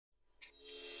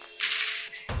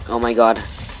Oh my god.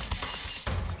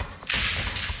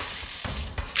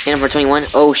 Hit him for 21.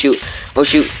 Oh shoot. Oh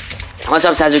shoot. What's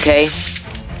up, Sasuke?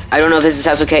 I don't know if this is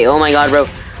Sasuke. Oh my god, bro.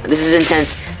 This is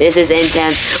intense. This is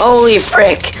intense. Holy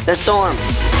frick! The storm.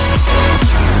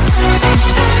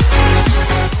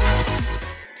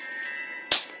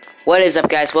 What is up,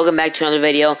 guys? Welcome back to another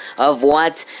video of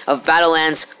what? Of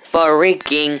Battlelands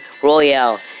freaking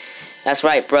Royale. That's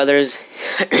right, brothers.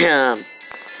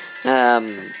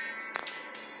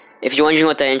 If you're wondering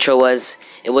what the intro was,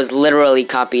 it was literally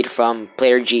copied from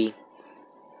Player G.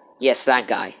 Yes, that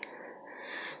guy.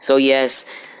 So yes,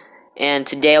 and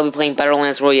today I'll be playing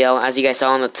Battlelands Royale, as you guys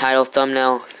saw on the title,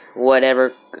 thumbnail,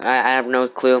 whatever. I have no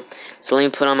clue. So let me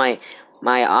put on my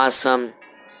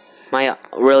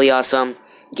really awesome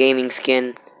gaming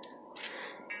skin.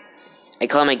 I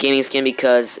call it my gaming skin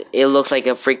because it looks like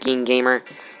a freaking gamer.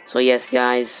 So yes,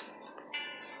 guys.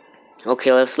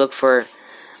 Okay, let's look for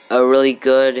a really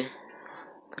good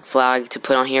flag to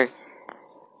put on here.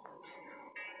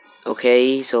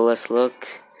 Okay, so let's look.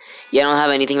 Yeah, I don't have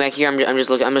anything back here. I'm just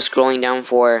looking. I'm just scrolling down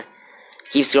for.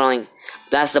 Keep scrolling.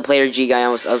 That's the Player G guy I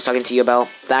was talking to you about.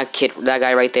 That kid, that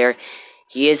guy right there.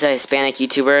 He is a Hispanic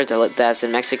YouTuber that's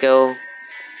in Mexico,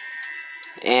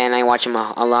 and I watch him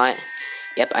a lot.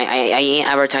 Yep, I ain't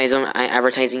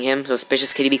advertising him. So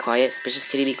Suspicious Kitty, be quiet. Suspicious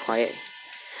Kitty, be quiet.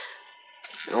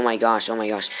 Oh my gosh, oh my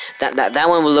gosh. That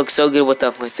one would look so good with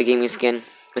the gaming skin.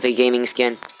 With a gaming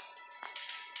skin.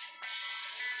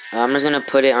 I'm just gonna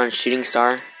put it on Shooting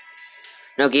Star.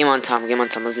 No, Game on Top. Game on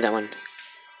Top. Let's do that one.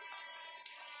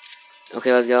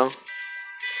 Okay, let's go.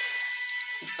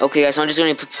 Okay, guys. So I'm just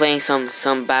gonna be playing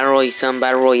some battle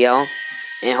royale,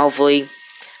 and hopefully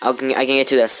I can get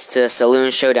to this Saloon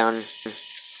Showdown.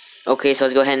 Okay, so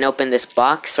let's go ahead and open this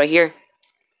box right here.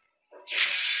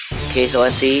 Okay, so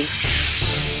let's see.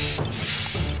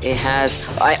 It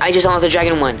has. I just unlocked the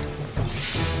Dragon one.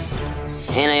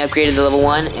 And I upgraded the level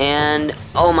 1, and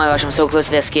oh my gosh, I'm so close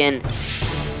to that skin.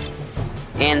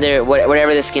 And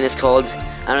whatever the skin is called,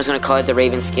 I'm just gonna call it the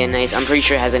Raven skin. I'm pretty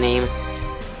sure it has a name,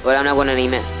 but I'm not gonna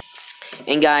name it.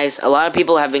 And guys, a lot of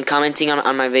people have been commenting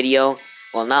on my video.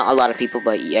 Well, not a lot of people,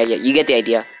 but yeah, you get the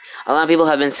idea. A lot of people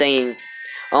have been saying,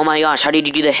 "Oh my gosh, how did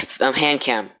you do the hand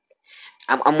cam?"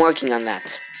 I'm working on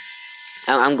that.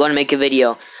 I'm gonna make a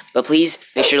video, but please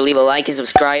make sure to leave a like and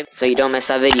subscribe so you don't miss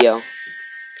that video.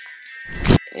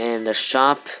 And the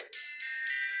shop.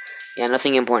 Yeah,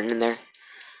 nothing important in there.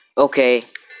 Okay.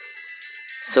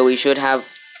 So we should have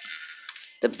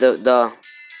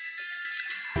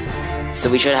so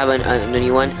we should have a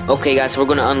new one. Okay, guys, so we're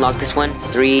gonna unlock this one.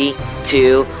 3,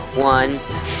 2, 1,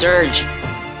 Surge.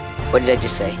 What did I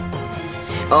just say?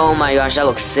 Oh my gosh, that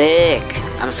looks sick.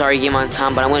 I'm sorry, Game on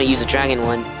Tom, but I'm gonna use the Dragon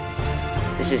one.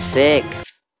 This is sick.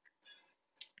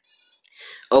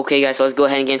 Okay, guys, so let's go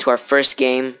ahead and get into our first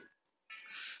game.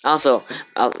 Also,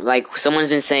 like, someone's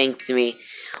been saying to me,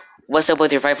 what's up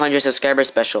with your 500 subscriber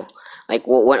special? Like,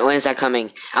 when is that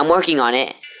coming? I'm working on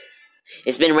it.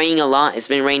 It's been raining a lot. It's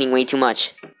been raining way too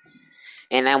much.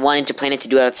 And I wanted to plan it to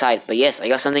do it outside. But yes, I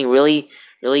got something really,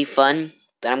 really fun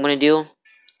that I'm going to do.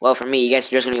 Well, for me, you guys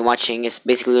are just going to be watching. It's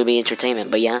basically going to be entertainment.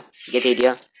 But yeah, you get the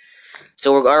idea.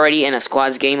 So we're already in a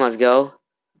squads game. Let's go.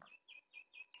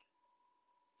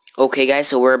 Okay, guys,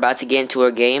 so we're about to get into our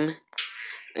game.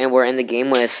 And we're in the game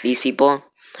with these people.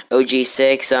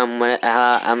 OG6, I'm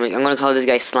gonna call this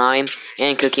guy Slime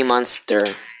and Cookie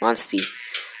Monsty. I'm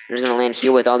just gonna land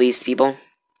here with all these people.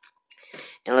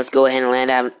 And let's go ahead and land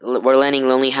at, we're landing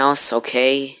Lonely House,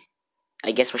 okay.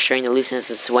 I guess we're sharing the loot since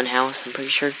it's one house, I'm pretty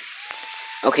sure.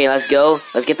 Okay, let's go.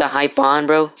 Let's get the hype on,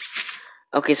 bro.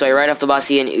 Okay, so I right off the bat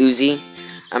see an Uzi.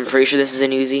 I'm pretty sure this is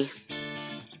an Uzi.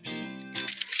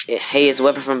 Hey, it's a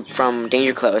weapon from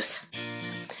Danger Close.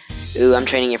 Ooh, I'm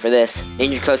training it for this.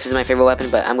 Danger Close is my favorite weapon,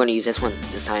 but I'm going to use this one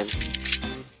this time.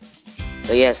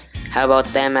 So yes, how about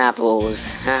them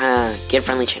apples? Haha, Kid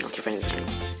Friendly Channel, Kid Friendly Channel.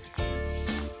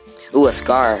 Ooh, a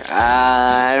Scar.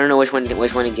 I don't know which one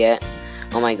to get.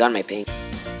 Oh my god, my pink.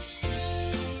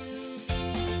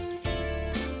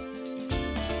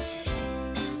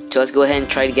 So let's go ahead and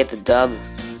try to get the dub.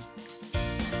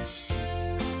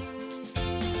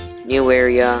 New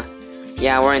area.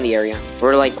 Yeah, we're in the area.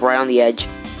 We're like right on the edge.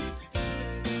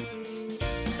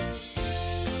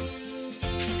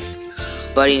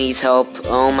 Buddy needs help.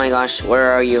 Oh my gosh,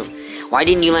 where are you? Why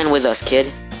didn't you land with us,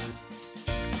 kid?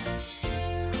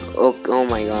 Oh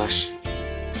my gosh.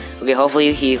 Okay,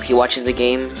 hopefully he watches the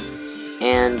game.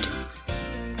 And,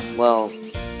 well,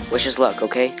 wish us luck,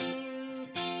 okay?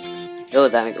 Oh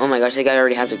my gosh, that guy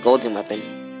already has a golden weapon.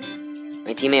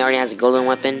 My teammate already has a golden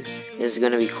weapon. This is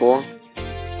gonna be cool.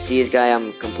 See this guy?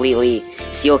 Completely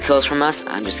steal kills from us.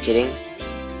 I'm just kidding.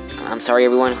 I'm sorry,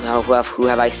 everyone who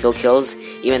have I steal kills,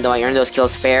 even though I earned those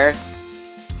kills fair.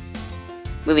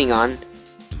 Moving on.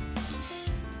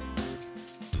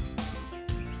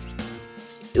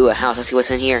 Ooh, a house. Let's see what's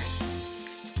in here.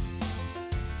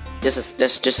 Just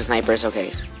a sniper. It's okay.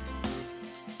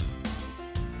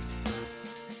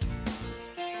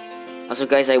 Also,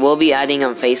 guys, I will be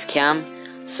adding face cam,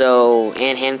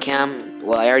 and hand cam.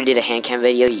 Well, I already did a hand cam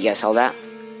video. You guys saw that.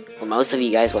 Well, most of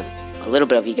you guys, well, a little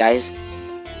bit of you guys.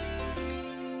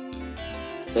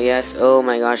 So yes. Oh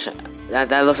my gosh,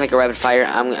 that looks like a rapid fire.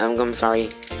 I'm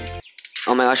sorry.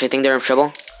 Oh my gosh, I think they're in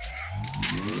trouble.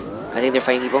 I think they're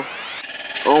fighting people.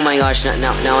 Oh my gosh,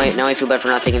 now I feel bad for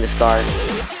not taking the scar.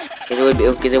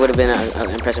 Because it would have been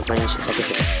an impressive range.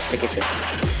 Second.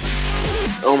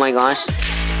 Oh my gosh.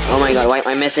 Oh my god, why am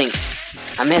I missing?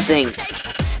 I'm missing.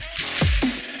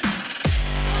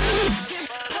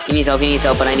 He needs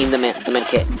help, but I need the med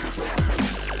kit.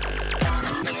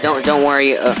 Don't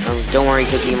worry,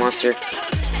 Cookie Monster.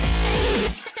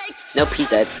 Nope, he's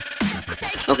dead.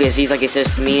 Okay, so he's like, it's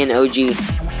just me and OG.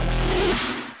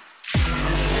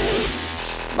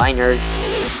 Bye, nerd.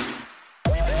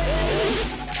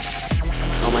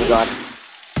 Oh my god.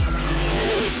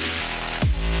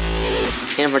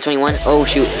 Hit him for 21. Oh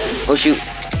shoot.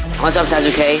 What's up,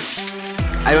 Sasuke?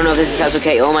 I don't know if this is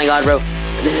Sasuke. Oh my god, bro.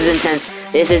 This is intense.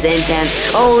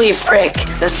 Holy frick!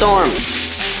 The storm.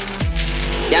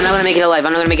 Yeah, I'm not gonna make it alive.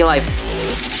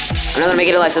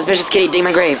 Suspicious kitty, dig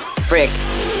my grave. Frick.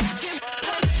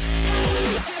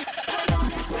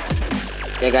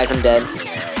 Yeah, guys, I'm dead.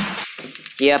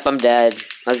 Yep, I'm dead.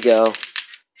 Let's go.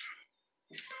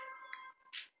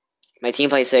 My team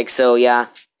plays 6, so yeah.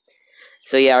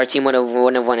 Our team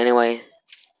wouldn't have won anyway.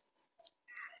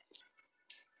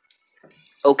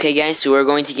 Okay, guys, so we're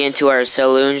going to get into our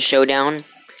saloon showdown,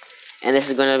 and this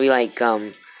is going to be like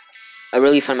a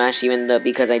really fun match, even though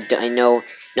because I know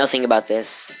nothing about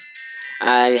this.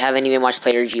 I haven't even watched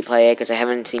Player G play it because I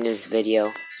haven't seen his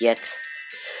video yet.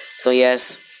 So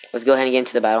yes, let's go ahead and get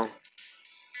into the battle.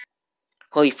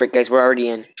 Holy frick, guys, we're already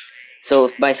in.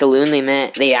 So by saloon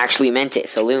they actually meant it,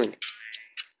 saloon.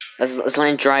 Let's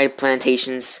land dry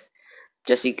plantations,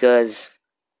 just because.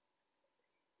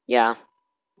 Yeah.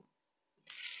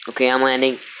 Okay, I'm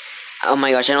landing. Oh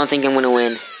my gosh, I don't think I'm gonna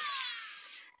win.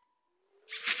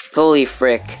 Holy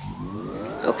frick.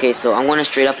 Okay, so I'm gonna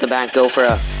straight off the bat go for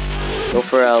a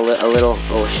little.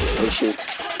 Oh shoot.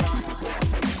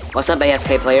 What's up,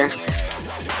 AFK player?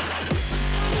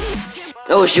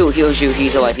 Oh shoot,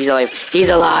 he's alive.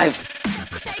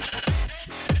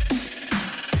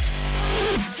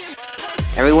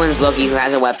 Everyone's lucky who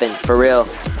has a weapon, for real.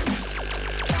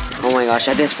 Oh my gosh,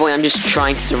 at this point I'm just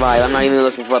trying to survive. I'm not even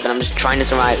looking for a weapon, I'm just trying to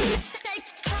survive.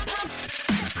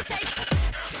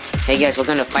 Hey guys, we're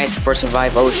gonna fight for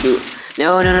survive. Oh shoot.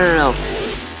 No.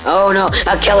 Oh no,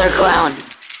 a killer clown.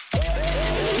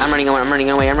 I'm running away.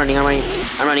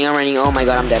 Oh my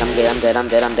god, I'm dead. I'm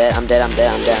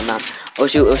not. Oh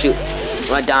shoot.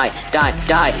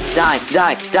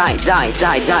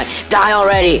 Die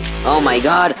already. Oh my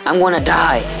god, I'm gonna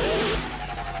die.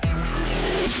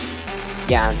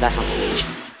 Yeah, that's not the range.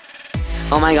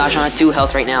 Oh my gosh, I'm at 2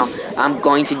 health right now. I'm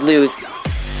going to lose.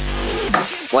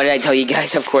 What did I tell you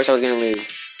guys? Of course I was gonna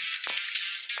lose.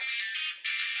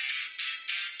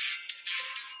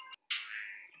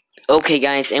 Okay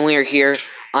guys, and we are here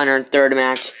on our 3rd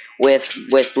match with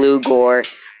Blue Gore,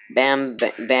 Bam,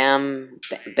 and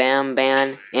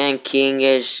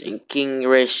Kingish.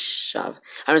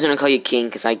 I'm just gonna call you King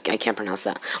because I can't pronounce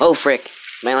that. Oh frick,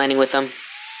 am I landing with them?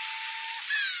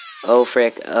 Oh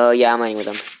frick, yeah, I'm landing with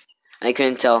them. I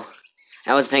couldn't tell.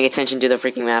 I wasn't paying attention to the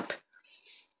freaking map.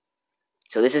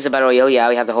 So this is a battle royale. Yeah,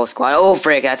 we have the whole squad. Oh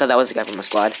frick, I thought that was the guy from my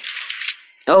squad.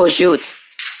 Oh shoot,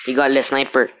 he got the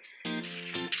sniper.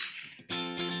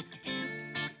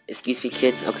 Excuse me,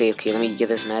 kid. Okay, let me get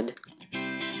this med.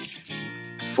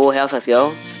 Full health, let's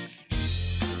go.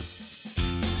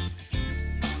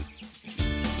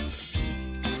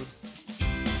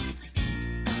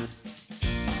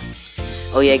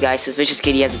 Oh yeah, guys, Suspicious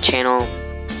Kitty has a channel.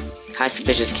 Hi,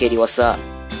 Suspicious Kitty, what's up?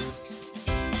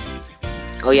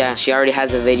 Oh yeah, she already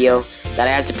has a video that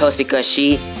I had to post because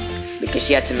she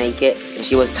had to make it and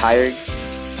she was tired.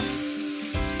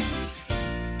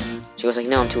 She was like,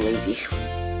 no, I'm too lazy.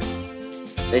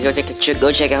 So go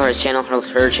check out her channel.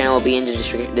 Her channel will be in the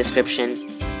description,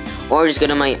 or just go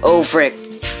to my. Oh frick!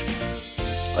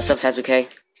 What's up, Sasuke?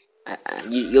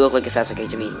 You look like a Sasuke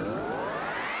to me.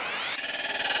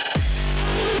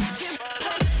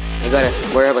 I got a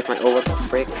square with my. Oh, what the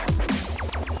frick?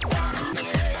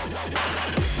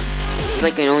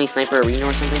 this like an only sniper arena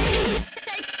or something?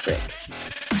 Frick.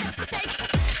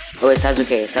 Oh, it says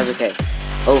okay, it says okay.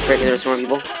 Oh, frick, there's more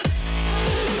people.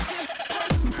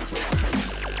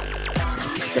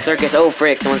 The circus, oh,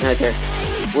 frick, someone's right there.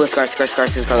 Ooh, scar, let's get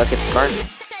the scar.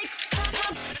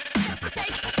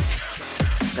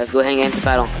 Let's go ahead and get into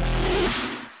battle.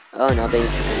 Oh, no, they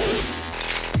just...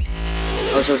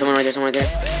 Oh, so someone right there,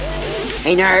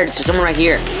 Hey, nerds, there's someone right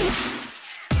here.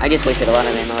 I just wasted a lot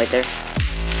of ammo right there.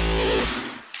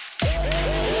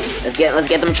 Let's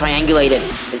get them triangulated.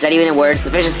 Is that even a word?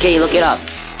 Suspicious kitty, look it up.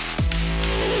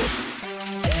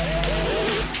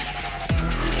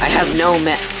 I have no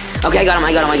Okay, I got him,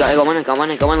 I got one,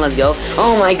 let's go.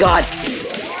 Oh my god!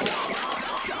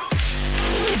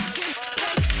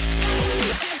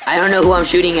 I don't know who I'm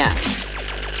shooting at.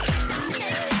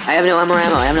 I have no more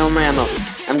ammo,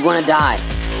 I'm gonna die.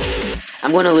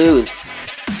 I'm gonna lose.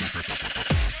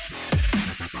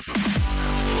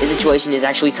 This situation is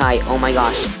actually tight, oh my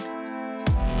gosh.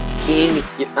 King,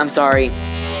 I'm sorry.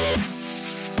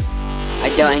 I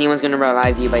doubt anyone's gonna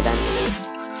revive you by then.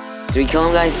 Did we kill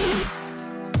him, guys?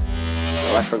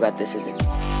 Oh, I forgot this isn't.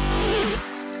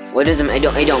 What does it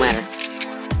don't matter.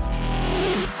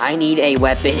 I need a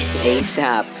weapon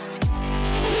ASAP.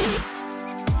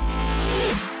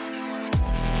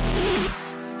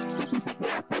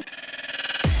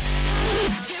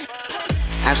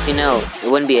 Actually, no, it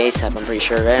wouldn't be ASAP, I'm pretty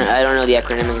sure. I don't know the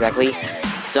acronym exactly.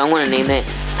 So I'm gonna name it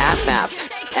AFAP.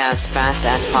 As fast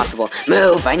as possible.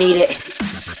 Move! I need it!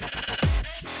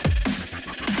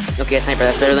 Okay, a sniper,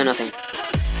 that's better than nothing.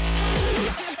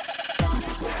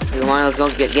 Come on, let's go,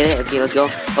 get it. Okay, let's go.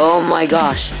 Oh my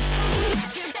gosh.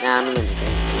 Nah, I'm gonna make it.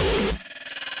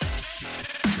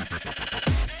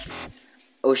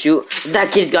 Oh shoot.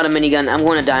 That kid's got a minigun. I'm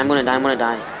gonna die.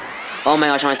 Oh my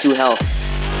gosh, I'm at 2 health.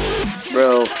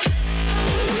 Bro.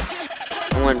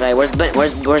 I'm gonna die. Where's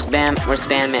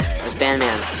Bandman?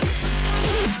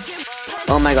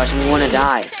 Oh my gosh, I'm gonna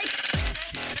die.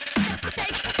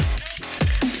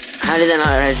 How did that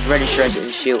not register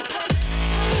and shoot?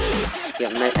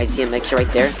 Okay, I see a mixer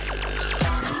right there.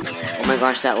 Oh my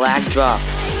gosh, that lag drop. Oh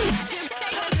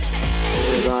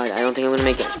my god, I don't think I'm gonna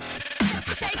make it.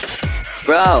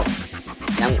 Bro!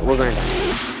 We're gonna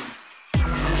die.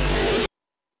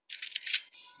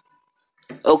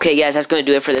 Okay guys, that's gonna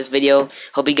do it for this video.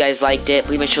 Hope you guys liked it.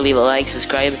 Please make sure to leave a like,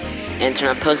 subscribe, and turn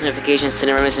on post notifications to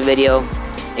never miss a video.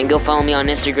 And go follow me on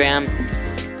Instagram.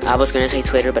 I was gonna say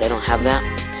Twitter, but I don't have that.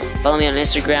 Follow me on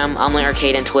Instagram, Omelet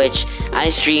Arcade, and Twitch. I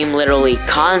stream literally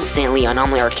constantly on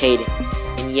Omelet Arcade.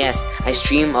 And yes, I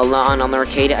stream a lot on Omelet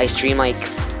Arcade. I stream like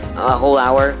a whole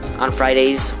hour on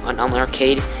Fridays on Omelet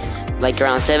Arcade. Like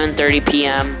around 7:30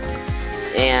 p.m.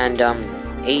 and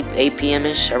 8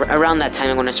 p.m.-ish. Around that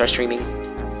time I'm gonna start streaming.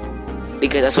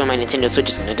 Because that's when my Nintendo Switch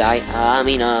is gonna die.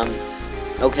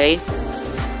 Okay.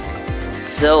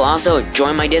 So also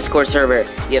join my Discord server,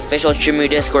 the official Streamer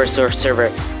Discord server.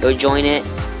 Go join it.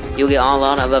 You'll get a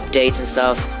lot of updates and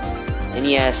stuff. And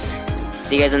yes,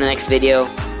 see you guys in the next video.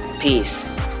 Peace.